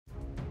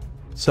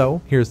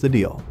So, here's the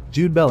deal.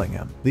 Jude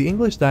Bellingham, the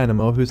English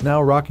dynamo who's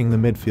now rocking the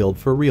midfield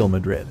for Real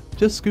Madrid,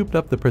 just scooped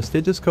up the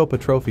prestigious Kopa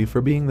Trophy for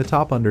being the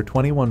top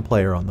under-21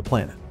 player on the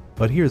planet.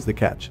 But here's the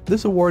catch.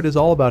 This award is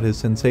all about his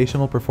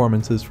sensational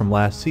performances from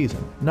last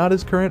season, not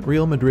his current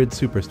Real Madrid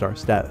superstar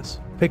status.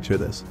 Picture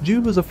this.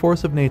 Jude was a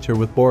force of nature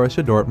with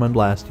Borussia Dortmund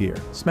last year,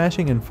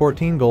 smashing in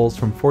 14 goals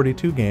from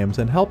 42 games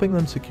and helping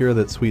them secure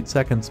that sweet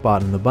second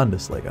spot in the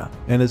Bundesliga.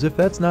 And as if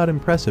that's not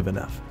impressive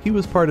enough, he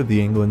was part of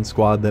the England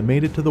squad that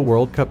made it to the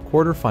World Cup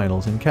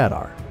quarter-finals in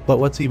Qatar. But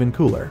what's even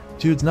cooler,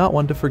 Jude's not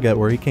one to forget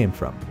where he came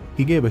from.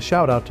 He gave a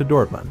shout-out to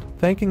Dortmund,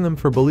 thanking them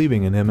for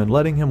believing in him and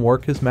letting him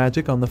work his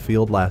magic on the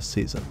field last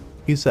season.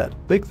 He said,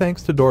 "Big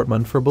thanks to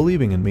Dortmund for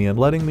believing in me and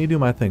letting me do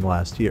my thing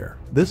last year.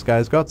 This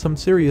guy's got some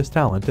serious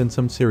talent and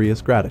some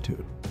serious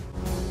gratitude."